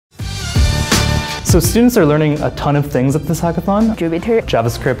So students are learning a ton of things at this hackathon. Jupyter,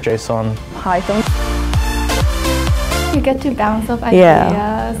 JavaScript, JSON, Python. You get to bounce off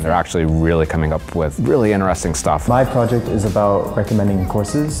ideas. They're actually really coming up with really interesting stuff. My project is about recommending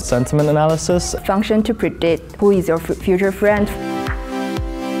courses. Sentiment analysis. Function to predict who is your future friend.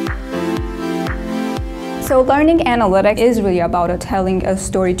 So learning analytics is really about telling a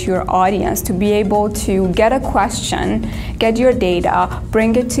story to your audience, to be able to get a question, get your data,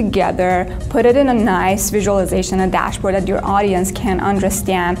 bring it together, put it in a nice visualization, a dashboard that your audience can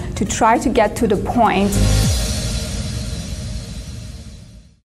understand, to try to get to the point.